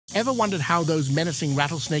Ever wondered how those menacing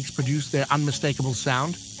rattlesnakes produce their unmistakable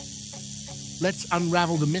sound? Let's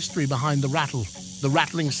unravel the mystery behind the rattle. The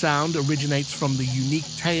rattling sound originates from the unique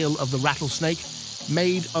tail of the rattlesnake,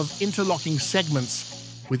 made of interlocking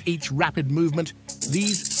segments. With each rapid movement,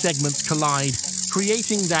 these segments collide,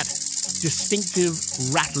 creating that distinctive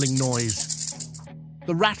rattling noise.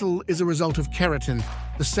 The rattle is a result of keratin,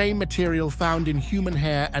 the same material found in human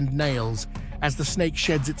hair and nails. As the snake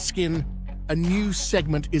sheds its skin, a new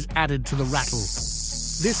segment is added to the rattle.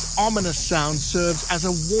 This ominous sound serves as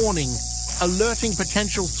a warning, alerting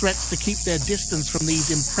potential threats to keep their distance from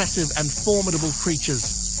these impressive and formidable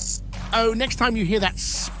creatures. Oh, next time you hear that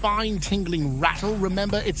spine-tingling rattle,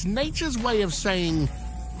 remember it's nature's way of saying,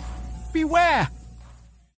 beware!